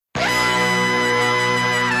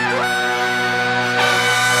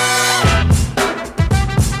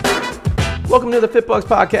Welcome to the FitBucks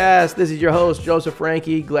podcast. This is your host, Joseph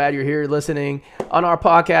Reinke. Glad you're here listening. On our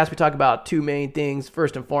podcast, we talk about two main things.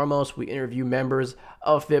 First and foremost, we interview members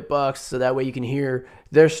of FitBucks so that way you can hear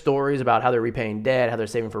their stories about how they're repaying debt, how they're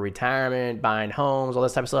saving for retirement, buying homes, all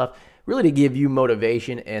this type of stuff, really to give you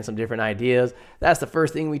motivation and some different ideas. That's the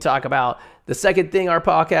first thing we talk about. The second thing our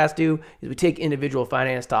podcasts do is we take individual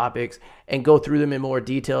finance topics and go through them in more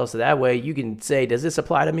detail so that way you can say, does this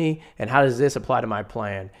apply to me and how does this apply to my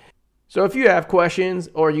plan? So if you have questions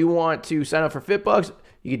or you want to sign up for FitBucks,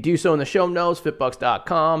 you can do so in the show notes,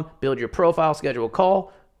 fitbucks.com. Build your profile, schedule a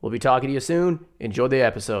call. We'll be talking to you soon. Enjoy the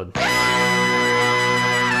episode.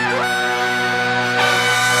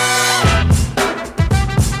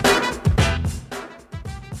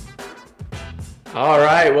 All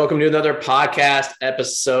right, welcome to another podcast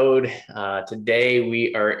episode. Today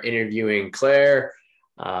we are interviewing Claire.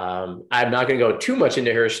 I'm not going to go too much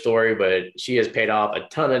into her story, but she has paid off a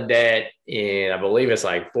ton of debt in, I believe it's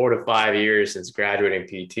like 4 to 5 years since graduating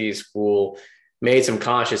PT school, made some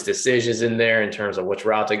conscious decisions in there in terms of which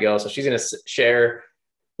route to go. So she's going to share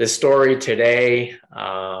this story today.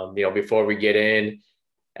 Before we get in,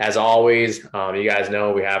 as always, you guys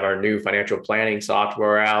know we have our new financial planning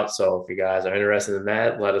software out. So if you guys are interested in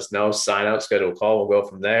that, let us know, sign up, schedule a call. We'll go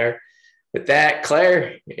from there. With that,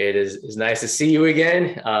 Claire, it is nice to see you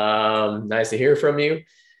again. Nice to hear from you.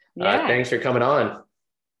 Yeah. Thanks for coming on.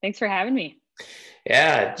 Thanks for having me.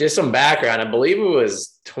 Yeah, just some background. I believe it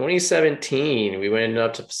was 2017. We went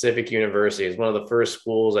up to Pacific University. It's one of the first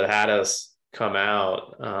schools that had us come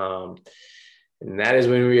out. And that is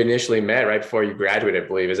when we initially met, right before you graduated, I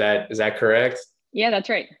believe. Is that correct? Yeah, that's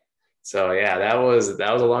right. So yeah, that was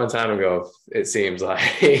a long time ago. It seems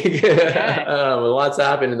like Yeah. a lot's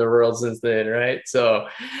happened in the world since then, right? So,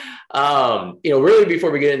 really before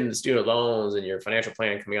we get into the student loans and your financial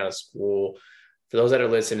planning coming out of school, for those that are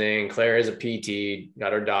listening, Claire is a PT,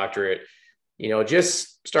 got her doctorate.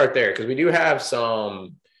 Just start there because we do have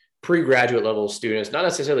some pre-graduate level students, not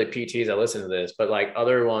necessarily PTs that listen to this, but like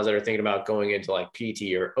other ones that are thinking about going into like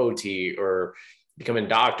PT or OT or becoming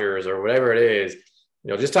doctors or whatever it is.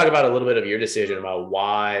 Just talk about a little bit of your decision about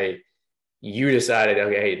why you decided,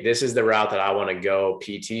 okay, hey, this is the route that I want to go.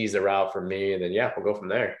 PT is the route for me. And then, we'll go from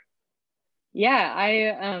there. Yeah,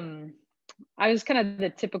 I was kind of the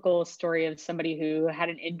typical story of somebody who had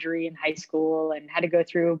an injury in high school and had to go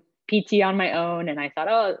through PT on my own. And I thought,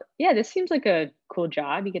 oh, yeah, this seems like a cool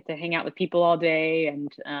job. You get to hang out with people all day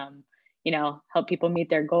and, help people meet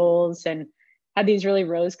their goals, and had these really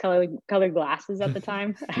rose-colored glasses at the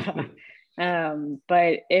time.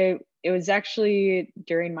 But it was actually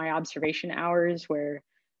during my observation hours where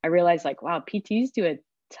I realized, like, wow, PTs do a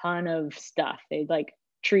ton of stuff. They like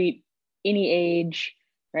treat any age,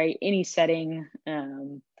 right? Any setting.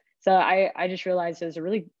 So I just realized it was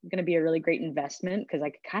going to be a really great investment because I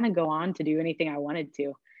could kind of go on to do anything I wanted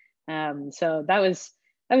to. So that was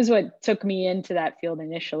what took me into that field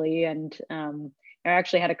initially. And I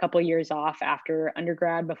actually had a couple of years off after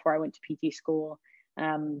undergrad before I went to PT school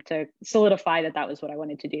to solidify that was what I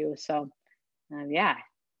wanted to do. So, yeah.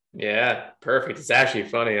 Yeah, perfect. It's actually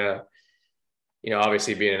funny.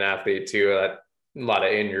 Obviously being an athlete too, a lot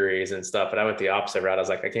of injuries and stuff, but I went the opposite route. I was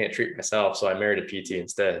like, I can't treat myself. So I married a PT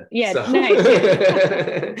instead. Yeah. So, Nice.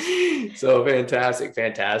 So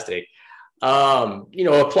fantastic.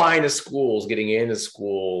 Applying to schools, getting into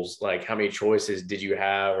schools, like how many choices did you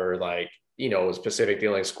have, or like, specific the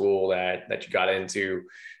only school that you got into?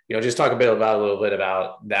 Just talk a little bit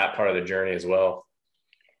about that part of the journey as well.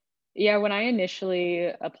 Yeah, when I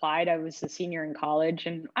initially applied, I was a senior in college,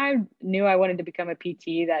 and I knew I wanted to become a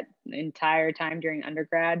PT that entire time during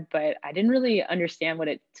undergrad, but I didn't really understand what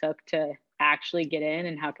it took to actually get in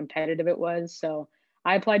and how competitive it was. So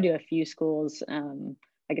I applied to a few schools,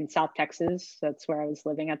 like in South Texas. That's where I was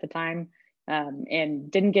living at the time, and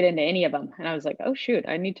didn't get into any of them. And I was like, oh, shoot,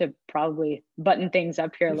 I need to probably button things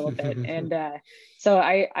up here a little bit. And so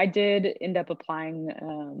I did end up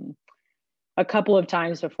applying a couple of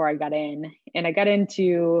times before I got in, and I got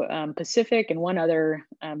into Pacific and one other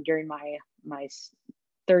during my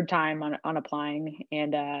third time on applying.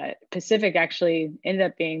 And Pacific actually ended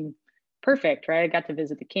up being perfect, right? I got to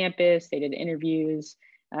visit the campus. They did interviews,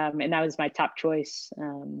 and that was my top choice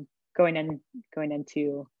going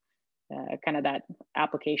into kind of that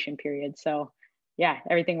application period. So yeah,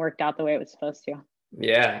 everything worked out the way it was supposed to.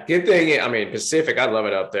 Yeah, good thing. I mean, Pacific, I love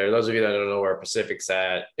it up there. Those of you that don't know where Pacific's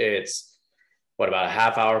at, it's about a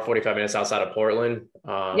half hour, 45 minutes outside of Portland,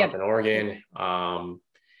 Yep. up in Oregon.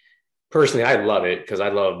 Personally, I love it because I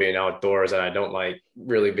love being outdoors and I don't like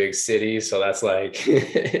really big cities. So that's like,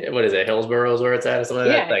 what is it? Hillsborough is where it's at or something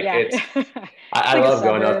like that. Like Yeah. I like a love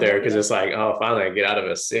going up suburb. there because Yeah. it's like, oh, finally I get out of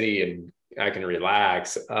a city and I can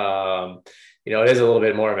relax. It is a little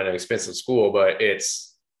bit more of an expensive school, but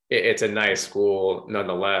it's a nice school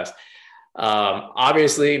nonetheless.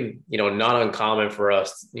 Obviously, not uncommon for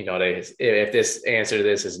us, if this answer to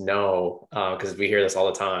this is no, because we hear this all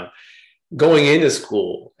the time. Going into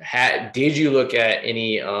school, did you look at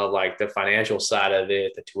any like the financial side of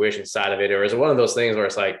it, the tuition side of it, or is it one of those things where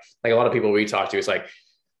it's like a lot of people we talk to, it's like,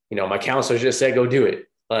 my counselor just said, go do it.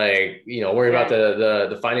 Like, worry about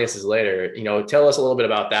the finances later. Tell us a little bit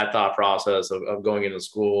about that thought process of going into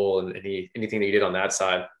school and anything that you did on that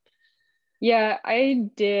side. Yeah, I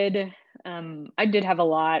did. I did have a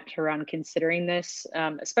lot around considering this,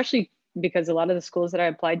 especially because a lot of the schools that I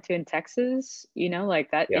applied to in Texas,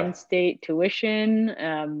 like that Yeah. in-state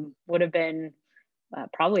tuition would have been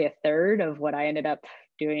probably a third of what I ended up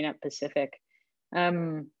doing at Pacific.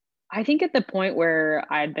 I think at the point where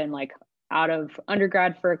I'd been like out of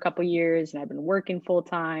undergrad for a couple years and I've been working full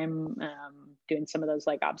time, doing some of those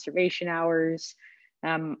like observation hours,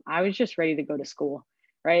 I was just ready to go to school.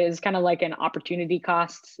 Right, it was kind of like an opportunity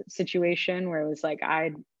cost situation where it was like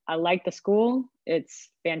I like the school, it's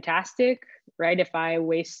fantastic. Right, if I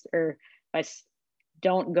waste or if I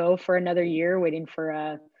don't go for another year waiting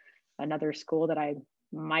for another school that I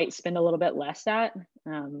might spend a little bit less at,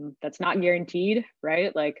 that's not guaranteed.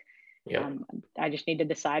 Right, like Yeah. I just need to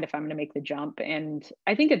decide if I'm going to make the jump. And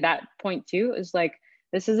I think at that point too is like,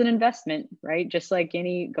 this is an investment, right? Just like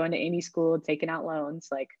going to any school, taking out loans,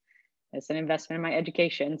 like it's an investment in my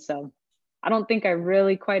education. So I don't think I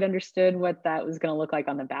really quite understood what that was going to look like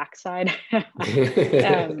on the backside.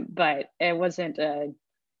 But it wasn't a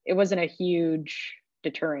huge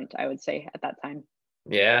deterrent, I would say, at that time.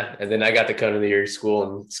 Yeah, and then I got to come to your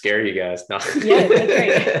school and scare you guys. No. Yeah, that's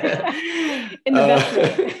right. In the best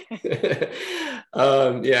way.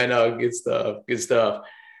 Yeah, no, good stuff. Good stuff.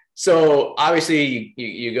 So obviously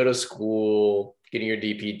you go to school, getting your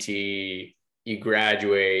DPT, you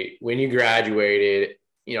graduate. When you graduated,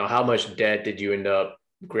 how much debt did you end up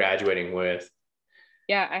graduating with?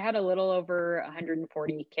 Yeah, I had a little over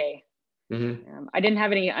 140K. Mm-hmm. I didn't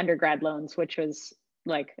have any undergrad loans, which was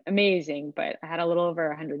like amazing, but I had a little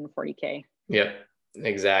over 140K. Yep,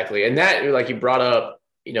 exactly. And that, like you brought up,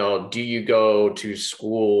 do you go to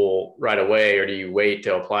school right away or do you wait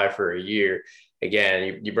to apply for a year?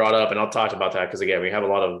 Again, you brought up, and I'll talk about that because, again, we have a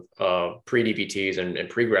lot of pre-DPTs and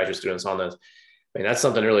pre-graduate students on this. I mean, that's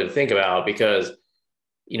something really to think about because,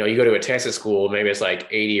 you go to a Texas school, maybe it's like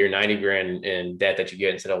 80 or 90 grand in debt that you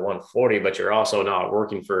get instead of 140, but you're also not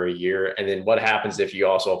working for a year. And then what happens if you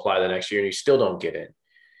also apply the next year and you still don't get in?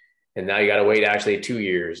 And now you got to wait actually 2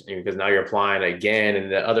 years because now you're applying again in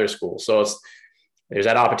the other school. So there's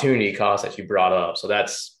that opportunity cost that you brought up. So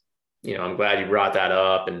that's, I'm glad you brought that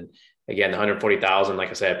up. And again, the 140,000, like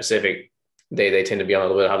I said, Pacific, they tend to be on a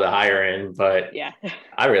little bit of the higher end, but yeah,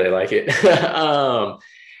 I really like it.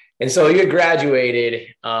 And so you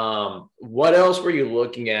graduated. What else were you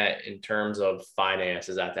looking at in terms of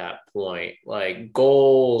finances at that point? Like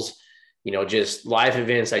goals, just life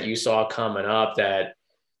events that you saw coming up that,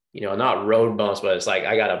 not road bumps, but it's like,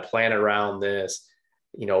 I got to plan around this.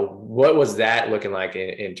 What was that looking like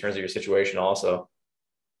in terms of your situation also?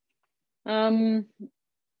 I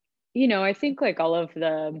think like all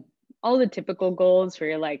the typical goals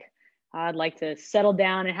where you're like, I'd like to settle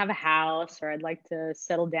down and have a house, or I'd like to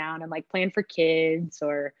settle down and like plan for kids,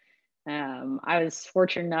 or I was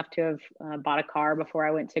fortunate enough to have bought a car before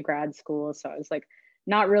I went to grad school. So I was like,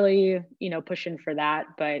 not really, pushing for that,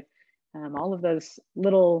 but all of those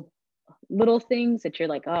little things that you're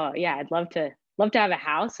like, oh yeah, I'd love to have a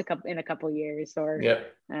house in a couple years, or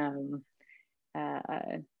Yep.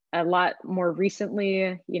 A lot more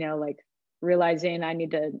recently, like realizing I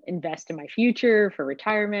need to invest in my future for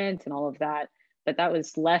retirement and all of that. But that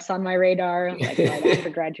was less on my radar, like right after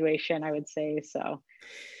graduation, I would say. So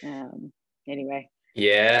anyway.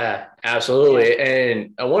 Yeah, absolutely. Yeah.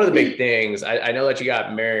 And one of the big things, I know that you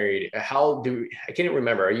got married. I can't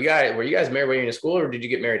remember. Were you guys married when you were in school, or did you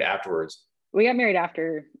get married afterwards? We got married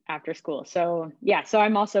after school. So yeah, so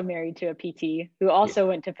I'm also married to a PT who also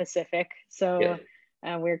went to Pacific. So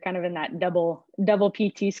we're kind of in that double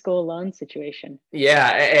PT school loan situation. Yeah,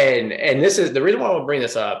 and this is the reason why I will bring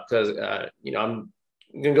this up, because I'm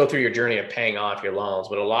gonna go through your journey of paying off your loans,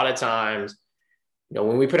 but a lot of times,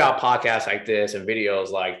 when we put out podcasts like this and videos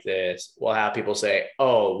like this, we'll have people say,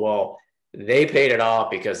 "Oh, well, they paid it off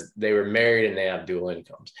because they were married and they have dual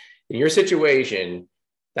incomes." In your situation,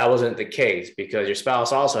 that wasn't the case because your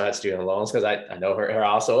spouse also had student loans. Because I know her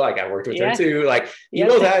also, like I worked with her too. Like you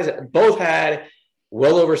both had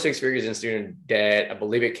well over 6 figures in student debt. I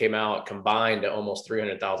believe it came out combined to almost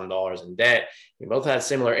 $300,000 in debt. We both had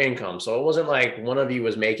similar income. So it wasn't like one of you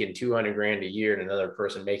was making 200 grand a year and another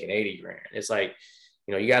person making 80 grand. It's like,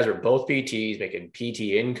 you guys were both PTs making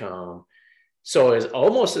PT income. So it's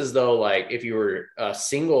almost as though like if you were a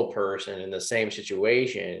single person in the same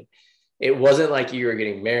situation, it wasn't like you were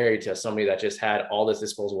getting married to somebody that just had all this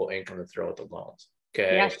disposable income to throw at the loans.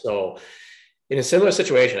 Okay. Yeah. So in a similar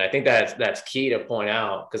situation, I think that's key to point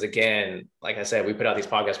out. Because again, like I said, we put out these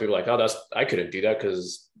podcasts, people are like, oh, I couldn't do that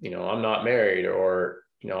because, I'm not married, or,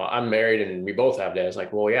 I'm married and we both have that. It's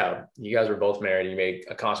like, well, yeah, you guys were both married and you made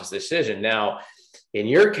a conscious decision. Now, in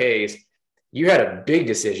your case, you had a big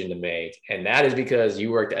decision to make, and that is because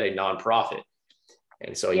you worked at a nonprofit.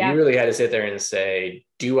 And so you really had to sit there and say,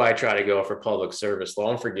 do I try to go for public service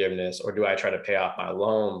loan forgiveness, or do I try to pay off my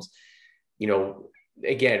loans?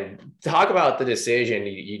 Again, talk about the decision.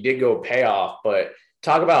 You did go pay off, but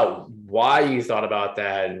talk about why you thought about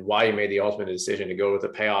that and why you made the ultimate decision to go with the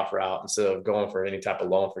payoff route instead of going for any type of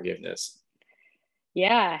loan forgiveness.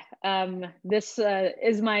 Yeah. This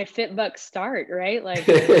is my FitBuck start, right? Like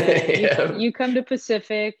you come to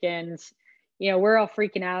Pacific and, we're all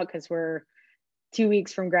freaking out because we're 2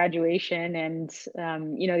 weeks from graduation, and,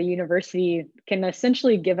 the university can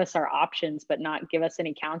essentially give us our options, but not give us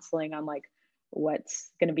any counseling on like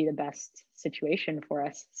what's going to be the best situation for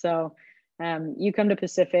us. So you come to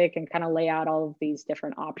Pacific and kind of lay out all of these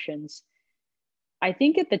different options. I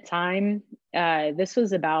think at the time, this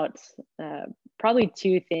was about probably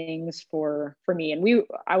two things for me. And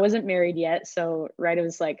I wasn't married yet. So, right, it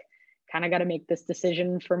was like, kind of got to make this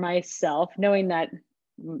decision for myself, knowing that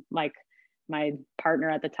like my partner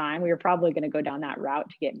at the time, we were probably going to go down that route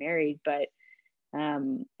to get married. But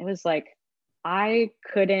it was like, I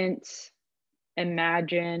couldn't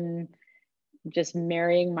imagine just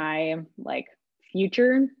marrying my like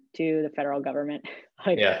future to the federal government.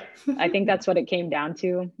 Like, I think that's what it came down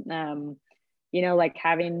to. Like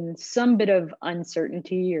having some bit of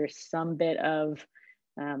uncertainty or some bit of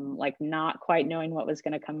like not quite knowing what was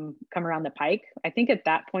going to come around the pike. I think at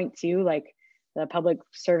that point too, like the public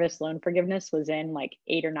service loan forgiveness was in like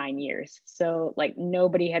 8 or 9 years. So like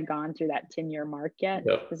nobody had gone through that 10-year mark yet.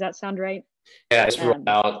 Yep. Does that sound right? Yeah, it's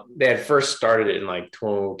out. They had first started it in like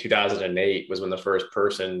 2008 was when the first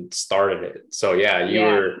person started it. So yeah, you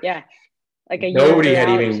were like a nobody had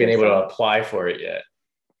even been able to apply for it yet.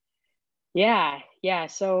 Yeah.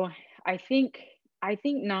 So I think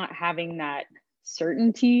not having that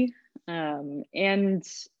certainty, and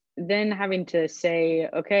then having to say,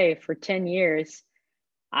 okay, for 10 years,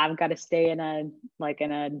 I've got to stay in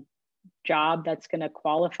a job that's going to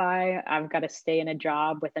qualify. I've got to stay in a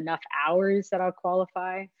job with enough hours that I'll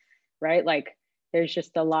qualify, right? Like there's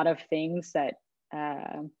just a lot of things that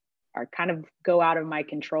are kind of go out of my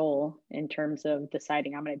control in terms of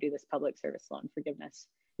deciding I'm going to do this public service loan forgiveness.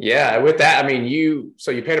 Yeah, with that, I mean, you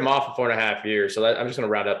paid them off for 4.5 years. So I'm just going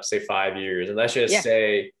to round up, say 5 years. And let's just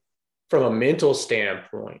say from a mental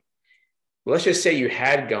standpoint, let's just say you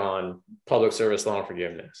had gone public service loan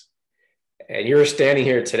forgiveness and you're standing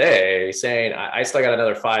here today saying, I still got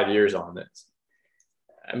another 5 years on this.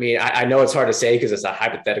 I mean, I know it's hard to say because it's a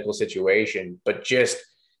hypothetical situation, but just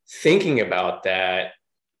thinking about that,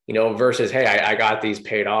 versus, hey, I got these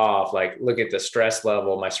paid off. Like, look at the stress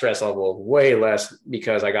level. My stress level is way less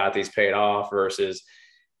because I got these paid off versus,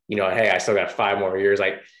 hey, I still got 5 more years.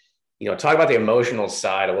 Like, talk about the emotional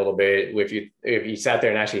side a little bit. If you sat there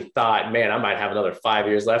and actually thought, man, I might have another 5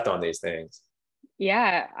 years left on these things.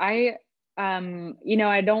 Yeah, I don't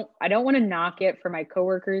want to knock it for my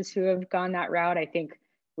coworkers who have gone that route. I think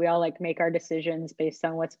we all like make our decisions based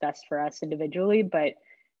on what's best for us individually, but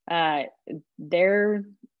they're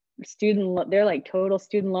like total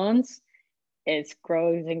student loans, it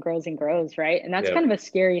grows and grows and grows, right? And that's kind of a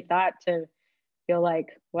scary thought to feel like,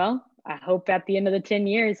 well, I hope at the end of the 10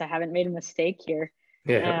 years I haven't made a mistake here.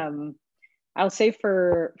 I'll say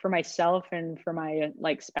for myself and for my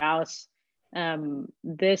like spouse,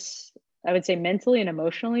 this, I would say mentally and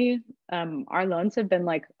emotionally, our loans have been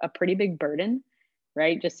like a pretty big burden,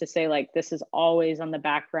 right? Just to say like, this is always on the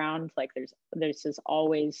background. Like there's just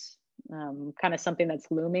always kind of something that's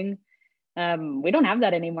looming. We don't have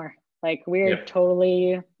that anymore. Like we're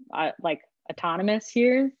totally like autonomous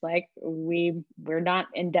here. Like we're not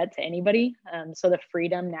in debt to anybody. So the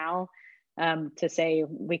freedom now to say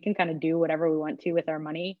we can kind of do whatever we want to with our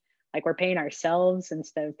money. Like we're paying ourselves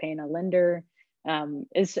instead of paying a lender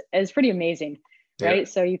is pretty amazing. Right.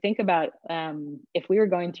 So you think about if we were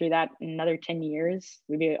going through that in another 10 years,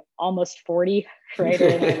 we'd be almost 40, right? Or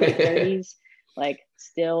in our late 30s, like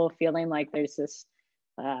still feeling like there's this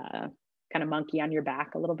kind of monkey on your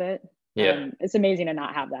back a little bit. Yeah. It's amazing to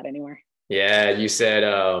not have that anymore. Yeah. You said,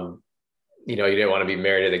 you didn't want to be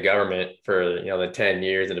married to the government for, the 10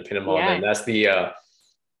 years and depend on them. Yeah.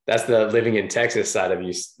 That's the living in Texas side of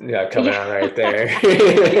you coming out right there.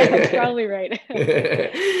 Yeah, that's probably right.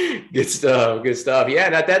 Good stuff. Good stuff. Yeah.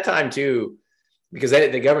 And at that time too, because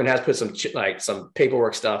the government has put some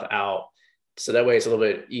paperwork stuff out. So that way it's a little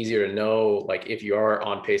bit easier to know, like, if you are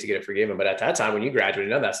on pace to get it forgiven. But at that time, when you graduated,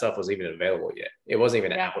 none of that stuff was even available yet. It wasn't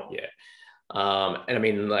even out yet. And I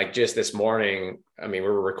mean, like, just this morning, I mean,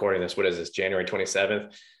 we're recording this, what is this, January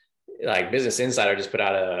 27th? Like, Business Insider just put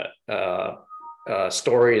out a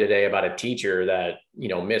story today about a teacher that,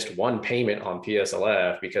 missed one payment on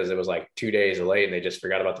PSLF because it was like 2 days late and they just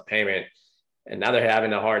forgot about the payment. And now they're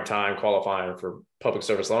having a hard time qualifying for public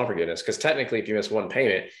service loan forgiveness, because technically if you miss one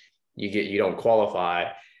payment, you don't qualify.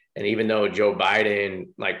 And even though Joe Biden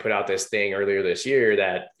put out this thing earlier this year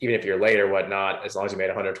that even if you're late or whatnot, as long as you made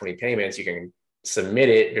 120 payments, you can submit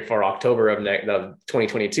it before October of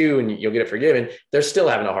 2022 and you'll get it forgiven, they're still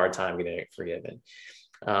having a hard time getting it forgiven.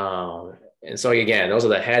 And so again, those are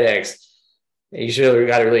the headaches. You should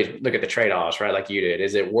got to really look at the trade-offs, right? Like you did.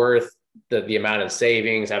 Is it worth the amount of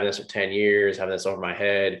savings, having this for 10 years, having this over my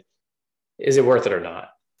head? Is it worth it or not?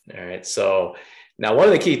 All right. So now, one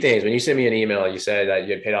of the key things, when you sent me an email, you said that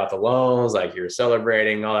you had paid off the loans, like you were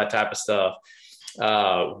celebrating, all that type of stuff.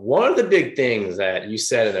 One of the big things that you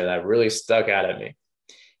said in there that really stuck out at me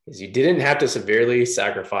is you didn't have to severely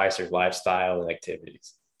sacrifice your lifestyle and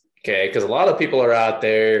activities. Okay. Because a lot of people are out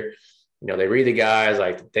there, they read the guys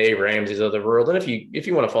like the Dave Ramsey's of the world. And if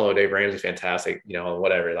you want to follow Dave Ramsey, fantastic,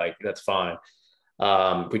 whatever, like that's fine.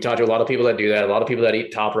 We talked to a lot of people that do that. A lot of people that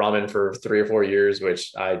eat top ramen for 3 or 4 years,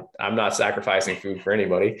 which I'm not sacrificing food for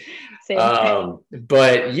anybody.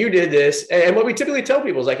 But you did this. And what we typically tell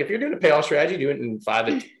people is, like, if you're doing a payoff strategy, do it in 5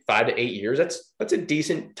 to 8 years. That's a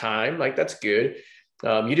decent time. Like, that's good.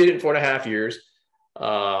 You did it in 4.5 years.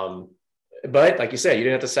 But like you said, you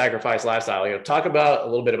didn't have to sacrifice lifestyle. Talk about a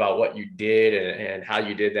little bit about what you did and how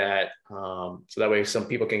you did that. So that way some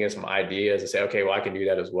people can get some ideas and say, okay, well, I can do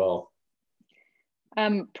that as well.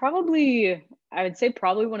 Probably, I would say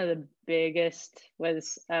probably one of the biggest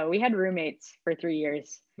was we had roommates for 3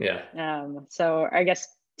 years. Yeah. So I guess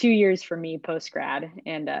 2 years for me post grad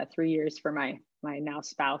and 3 years for my now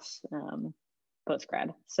spouse post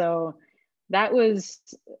grad. So that was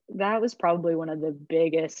probably one of the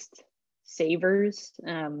biggest savers.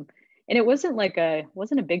 And it wasn't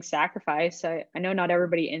a big sacrifice. I know not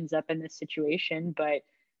everybody ends up in this situation, but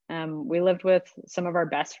we lived with some of our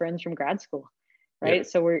best friends from grad school. Right. Yeah.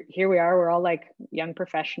 So we're all like young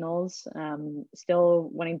professionals, still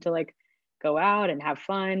wanting to like go out and have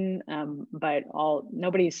fun. But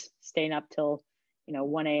nobody's staying up till,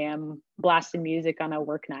 1 a.m. blasting music on a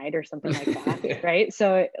work night or something like that. Yeah. Right.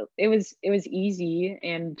 So it was easy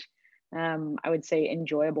and I would say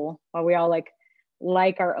enjoyable, while we all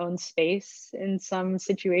like our own space in some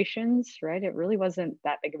situations. Right. It really wasn't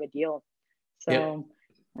that big of a deal. So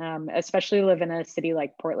yeah. Especially live in a city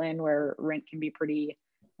like Portland where rent can be pretty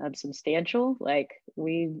substantial. Like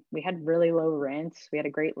we had really low rents. We had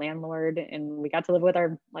a great landlord and we got to live with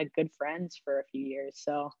our good friends for a few years.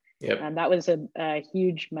 So yep. That was a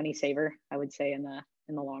huge money saver, I would say, in the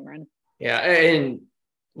long run. Yeah. And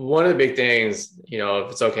one of the big things,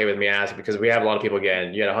 if it's okay with me asking, because we have a lot of people,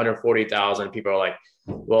 again, you had 140,000 people are like,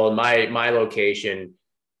 well, in my location,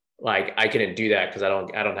 like I couldn't do that because I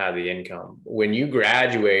don't have the income. When you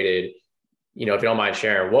graduated, if you don't mind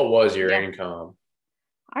sharing, what was your income?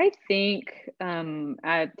 I think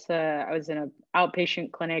I was in an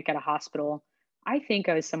outpatient clinic at a hospital. I think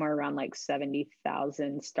I was somewhere around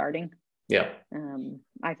 70,000 starting. Yeah.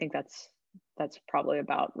 I think that's probably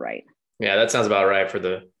about right. Yeah, that sounds about right for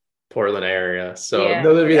the Portland area. So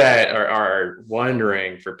those of you that are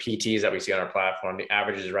wondering, for PTs that we see on our platform, the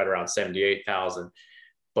average is right around 78,000.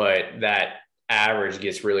 But that average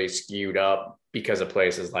gets really skewed up because of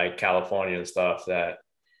places like California and stuff that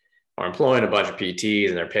are employing a bunch of PTs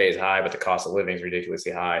and their pay is high, but the cost of living is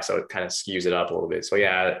ridiculously high. So it kind of skews it up a little bit. So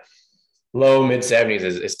yeah, low mid 70s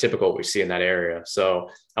is typical what we see in that area. So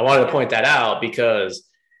I wanted to point that out because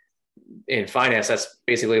in finance, that's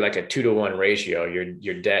basically like a 2-to-1 ratio,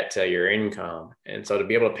 your debt to your income. And so to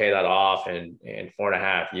be able to pay that off in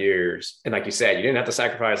 4.5 years, and like you said, you didn't have to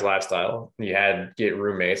sacrifice lifestyle. You had to get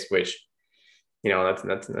roommates, which,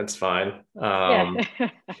 that's fine. We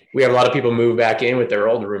have a lot of people move back in with their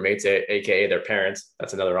old roommates, AKA their parents.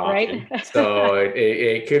 That's another option. Right. So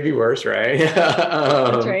it could be worse, right?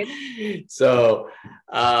 That's right. So,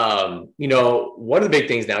 one of the big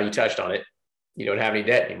things now, you touched on it, you don't have any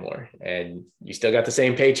debt anymore, and you still got the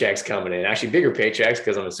same paychecks coming in, actually bigger paychecks,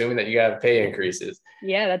 because I'm assuming that you have pay increases.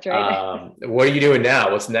 Yeah, that's right. What are you doing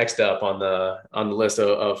now? What's next up on the list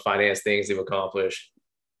of finance things you've accomplished?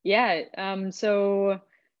 Yeah. So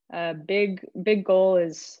big goal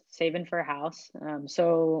is saving for a house.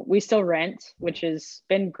 So we still rent, which has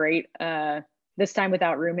been great. This time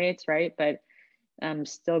without roommates, right? But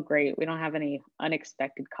still great. We don't have any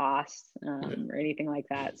unexpected costs or anything like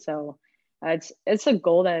that. So it's a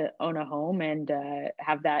goal to own a home and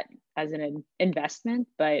have that as an investment.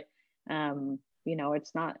 But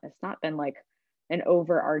it's not been like an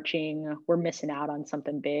overarching we're missing out on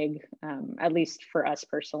something big, at least for us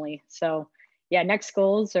personally. So yeah, next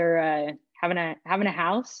goals are having a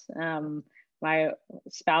house. My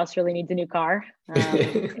spouse really needs a new car.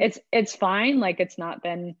 It's fine. Like it's not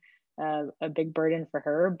been a big burden for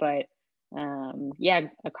her, but yeah,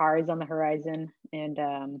 a car is on the horizon,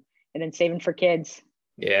 and then saving for kids.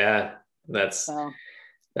 Yeah, that's So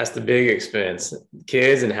that's the big expense.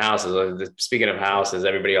 Kids and houses. Speaking of houses,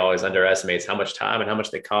 everybody always underestimates how much time and how much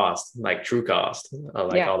they cost, like true cost,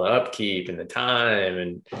 like yeah, all the upkeep and the time.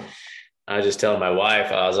 And I was just telling my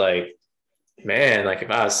wife, I was like, man, like if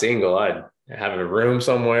I was single, I'd have a room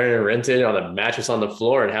somewhere and rent it on a mattress on the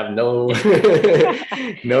floor and have no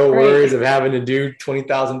no worries right. of having to do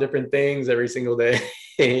 20,000 different things every single day. Like,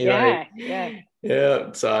 Yeah, yeah.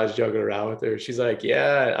 yeah. So I was joking around with her. She's like,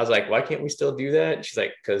 yeah. I was like, why can't we still do that? She's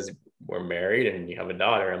like, because we're married and you have a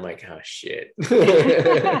daughter. I'm like, oh shit.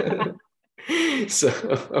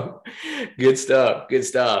 So good stuff. Good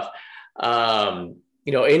stuff.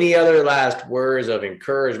 Any other last words of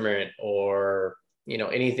encouragement or,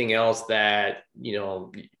 anything else that,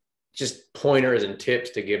 just pointers and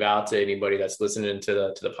tips to give out to anybody that's listening to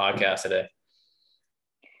the podcast today?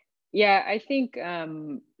 Yeah, I think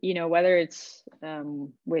whether it's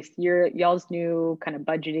with y'all's new kind of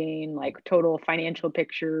budgeting, like total financial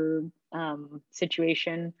picture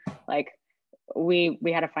situation, like we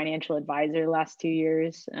had a financial advisor the last 2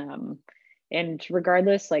 years, and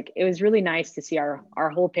regardless, like it was really nice to see our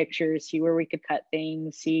whole picture, see where we could cut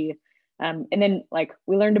things, see, and then like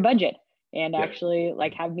we learned a budget and Yep. actually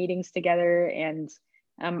like have meetings together, and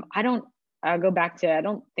I'll go back to, I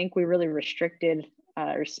don't think we really restricted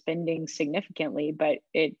or spending significantly, but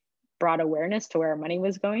it brought awareness to where our money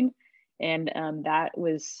was going. And that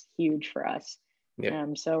was huge for us.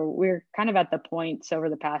 Yep. So we're kind of at the point over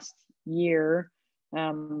the past year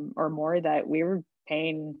or more that we were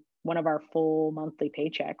paying one of our full monthly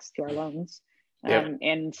paychecks to our loans, Yep.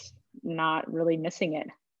 and not really missing it,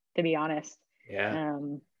 to be honest. Yeah.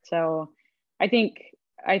 So I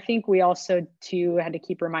think we also too had to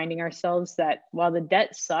keep reminding ourselves that while the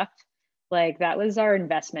debt sucked, like that was our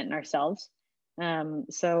investment in ourselves.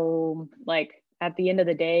 So like at the end of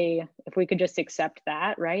the day, if we could just accept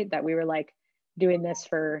that, right, that we were like doing this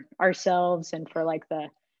for ourselves and for like the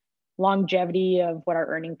longevity of what our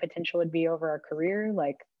earning potential would be over our career,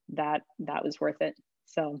 like that was worth it.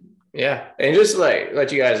 So Yeah. And just like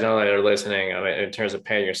let you guys know that are listening, I mean, in terms of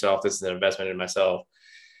paying yourself, this is an investment in myself.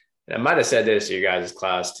 And I might have said this to you guys'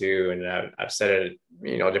 class too. And I've said it,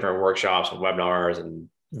 different workshops and webinars and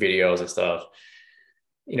videos and stuff.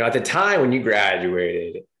 At the time when you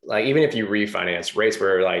graduated, like even if you refinance, rates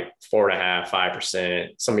were like 4.5%, 5%.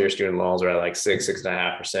 Some of your student loans are at like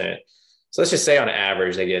 6.5%. So let's just say on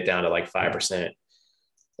average, they get down to like 5%.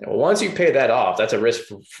 Once you pay that off, that's a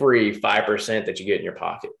risk-free 5% that you get in your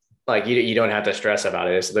pocket. Like you don't have to stress about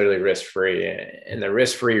it. It's literally risk-free. And the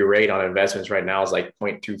risk-free rate on investments right now is like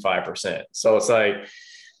 0.25%. So it's like,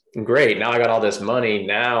 great. Now I got all this money.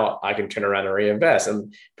 Now I can turn around and reinvest.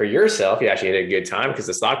 And for yourself, you actually had a good time because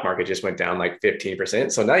the stock market just went down like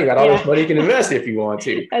 15%. So now you got all this money you can invest if you want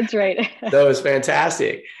to. That's right. So it's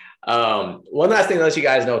fantastic. One last thing to let you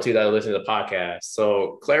guys know too, that I listen to the podcast.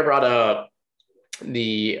 So Claire brought up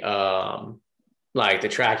the like the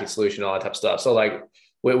tracking solution, all that type of stuff. So like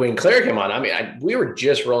when Claire came on, I mean, we were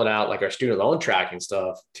just rolling out like our student loan tracking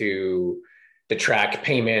stuff to track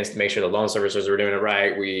payments, to make sure the loan servicers were doing it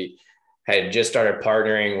right. We had just started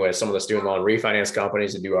partnering with some of the student loan refinance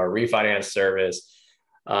companies to do our refinance service.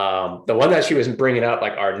 The one that she was bringing up,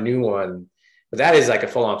 like our new one, that is like a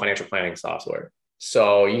full-on financial planning software.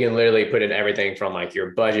 So you can literally put in everything from like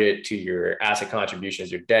your budget to your asset contributions,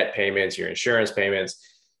 your debt payments, your insurance payments,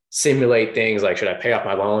 simulate things like, should I pay off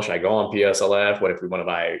my loan? Should I go on PSLF? What if we want to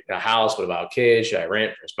buy a house? What about kids? Should I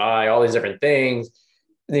rent versus buy? All these different things.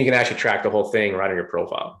 And then you can actually track the whole thing right on your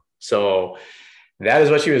profile. So that is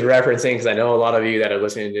what she was referencing, because I know a lot of you that are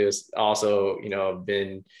listening to this also,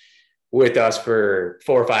 been with us for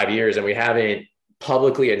 4 or 5 years, and we haven't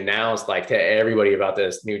publicly announced like to everybody about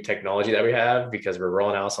this new technology that we have, because we're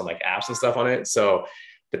rolling out some like apps and stuff on it. So,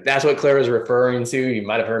 but that's what Claire was referring to. You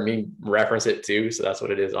might have heard me reference it too. So that's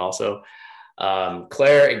what it is also.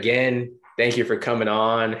 Claire, again, thank you for coming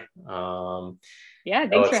on. Yeah,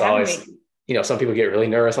 thanks for having me. You know, some people get really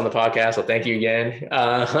nervous on the podcast, so thank you again.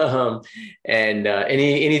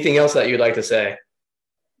 Anything else that you'd like to say?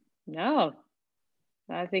 No,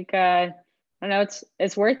 I think I don't know.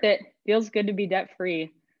 It's worth it. Feels good to be debt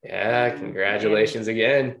free. Yeah, congratulations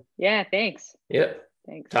again. Yeah, thanks. Yep.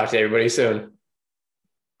 Thanks. Talk to everybody soon.